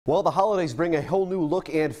Well, the holidays bring a whole new look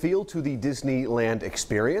and feel to the Disneyland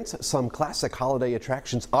experience. Some classic holiday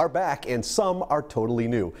attractions are back and some are totally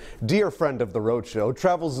new. Dear friend of the Rhode Show,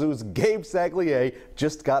 Travelzoo's Gabe Saglie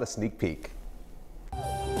just got a sneak peek.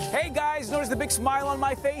 Hey guys, notice the big smile on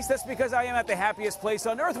my face? That's because I am at the happiest place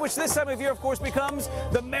on earth, which this time of year, of course, becomes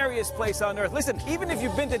the merriest place on earth. Listen, even if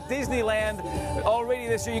you've been to Disneyland already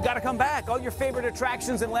this year, you got to come back. All your favorite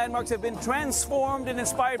attractions and landmarks have been transformed and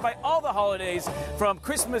inspired by all the holidays, from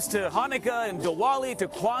Christmas to Hanukkah and Diwali to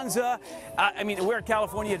Kwanzaa. We're at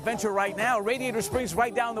California Adventure right now. Radiator Springs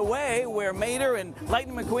right down the way, where Mater and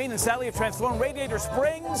Lightning McQueen and Saglie have transformed Radiator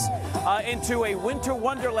Springs into a winter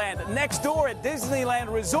wonderland. Next door at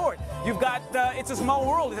Disneyland Resort, you've got It's a Small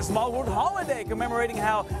World. It's a Small World holiday commemorating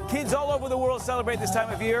how kids all over the world celebrate this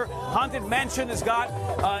time of year. Haunted Mansion has got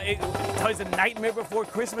it's a Nightmare Before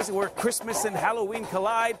Christmas, where Christmas and Halloween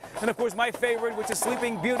collide. And of course, my favorite, which is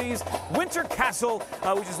Sleeping Beauty's Winter Castle,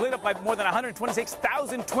 which is lit up by more than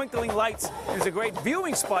 126,000 twinkling lights. It's a great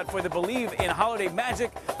viewing spot for the believe in holiday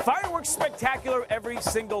magic. Fireworks spectacular every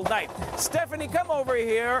single night. Stephanie, come over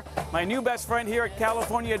here. My new best friend here at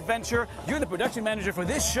California Adventure. You're the production manager for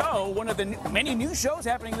this show, one of the many new shows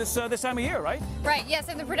happening this time of year, right? Right, yes,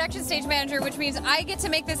 I'm the production stage manager, which means I get to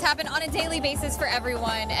make this happen on a daily basis for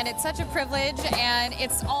everyone, and it's such a privilege, and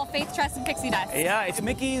it's all faith, trust, and pixie dust. Yeah, it's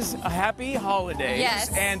Mickey's Happy Holidays.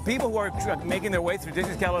 Yes. And people who are making their way through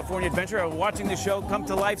Disney's California Adventure are watching this show come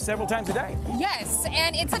to life several times a day. Yes,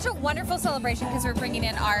 and it's such a wonderful celebration because we're bringing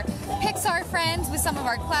in our Pixar friends with some of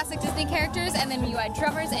our classic Disney characters, and then you add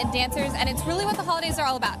drummers and dancers, and it's really what the holidays are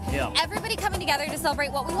all about. Yeah. Everybody coming together to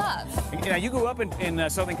celebrate what we love. You know, you grew up in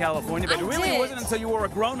Southern California, but it really wasn't until you were a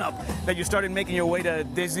grown-up that you started making your way to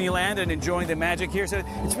Disneyland and enjoying the magic here. So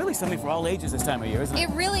it's really something for all ages this time of year, isn't it? It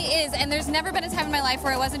really is, and there's never been a time in my life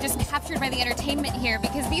where I wasn't just captured by the entertainment here,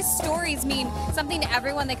 because these stories mean something to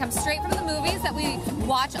everyone. They come straight from the movies that we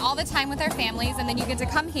watch all the time with our families, and then you get to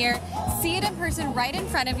come here, see it in person right in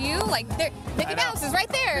front of you. Like, Mickey Mouse is right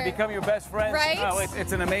there. They become your best friends. Right? Oh,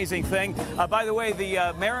 it's an amazing thing. By the way,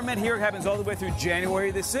 the merriment here happens all the way through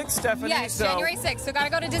January the 6th, Stephanie. Yes, January 6th. So got to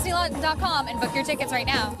go to Disneyland.com and book your tickets right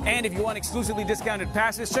now. And if you want exclusively discounted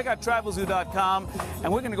passes, check out Travelzoo.com.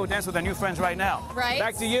 And we're going to go dance with our new friends right now. Right.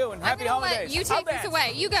 Back to you, and happy holidays. Let you take this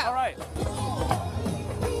away. You go. All right.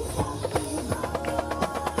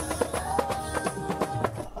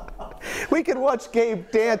 We can watch Gabe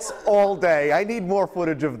dance all day. I need more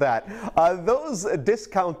footage of that. Those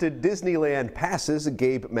discounted Disneyland passes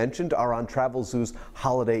Gabe mentioned are on Travelzoo's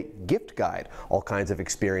holiday gift guide. All kinds of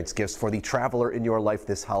experience gifts for the traveler in your life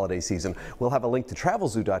this holiday season. We'll have a link to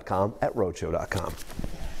Travelzoo.com at Rhodeshow.com.